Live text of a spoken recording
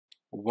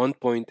1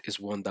 point is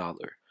 $1.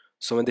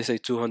 So when they say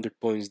 200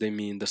 points, they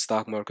mean the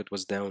stock market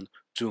was down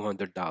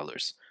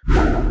 $200.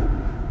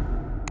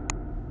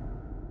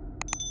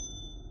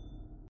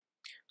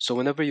 So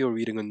whenever you're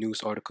reading a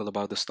news article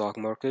about the stock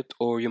market,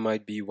 or you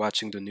might be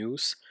watching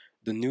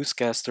the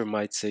newscaster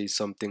might say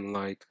something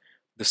like,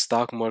 the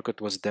stock market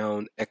was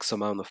down X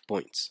amount of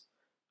points.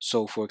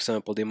 So for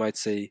example, they might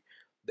say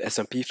the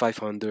S&P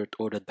 500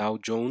 or the Dow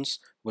Jones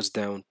was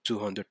down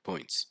 200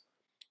 points.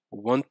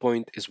 1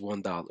 point is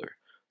 $1.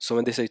 So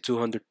when they say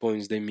 200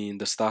 points, they mean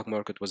the stock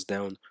market was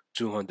down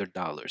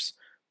 $200.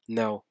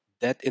 Now,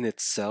 that in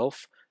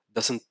itself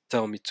doesn't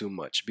tell me too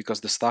much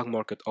because the stock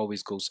market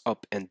always goes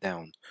up and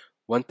down.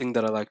 One thing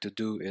that I like to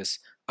do is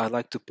I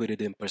like to put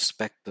it in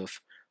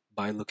perspective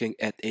by looking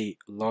at a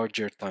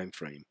larger time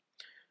frame.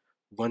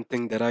 One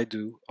thing that I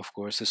do, of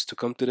course, is to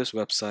come to this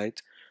website,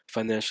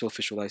 Financial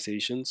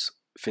Visualizations,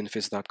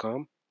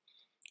 finfis.com,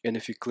 and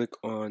if you click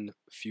on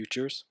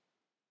futures,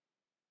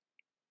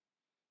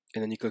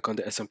 and then you click on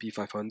the S&P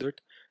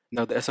 500.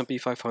 Now the S&P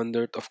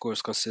 500 of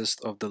course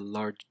consists of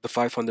the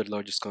 500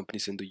 largest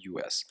companies in the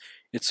US.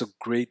 It's a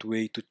great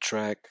way to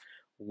track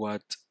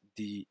what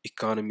the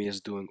economy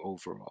is doing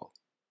overall.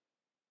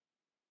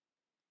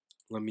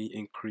 Let me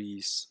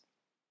increase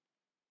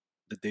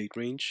the date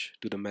range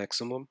to the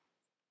maximum.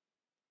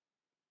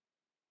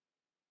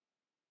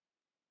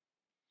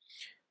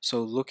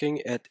 So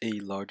looking at a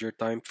larger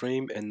time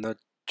frame and not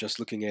just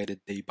looking at it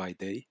day by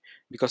day,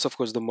 because of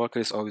course the market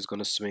is always going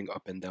to swing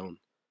up and down.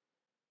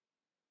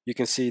 You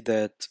can see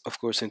that of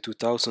course in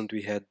 2000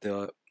 we had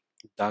the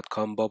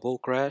dot-com bubble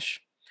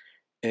crash,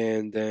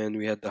 and then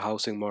we had the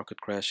housing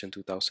market crash in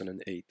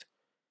 2008.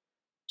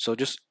 So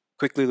just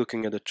quickly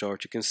looking at the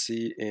chart, you can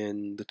see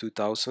in the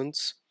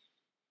 2000s,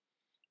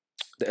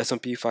 the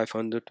S&P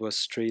 500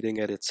 was trading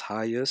at its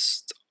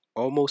highest,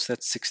 almost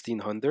at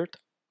 1600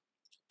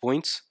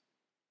 points,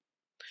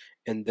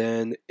 and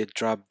then it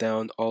dropped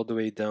down all the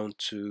way down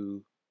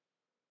to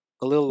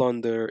a little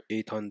under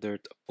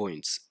 800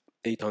 points,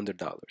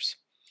 $800.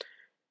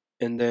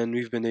 And then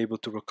we've been able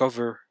to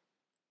recover,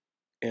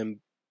 and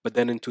but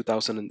then in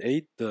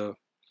 2008, the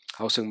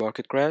housing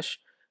market crash.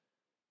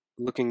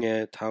 Looking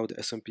at how the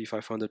S&P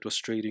 500 was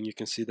trading, you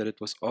can see that it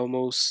was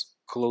almost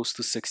close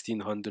to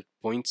 1600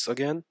 points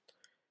again,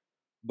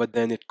 but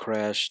then it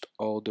crashed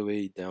all the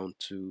way down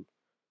to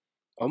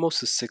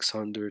almost to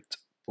 600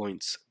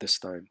 points this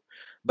time.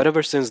 But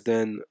ever since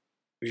then,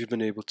 we've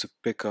been able to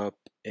pick up,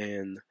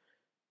 and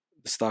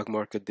the stock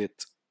market did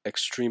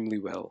extremely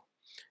well.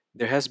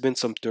 There has been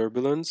some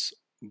turbulence,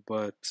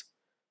 but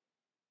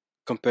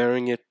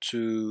comparing it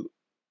to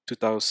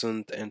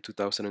 2000 and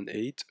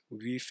 2008,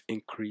 we've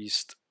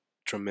increased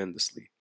tremendously.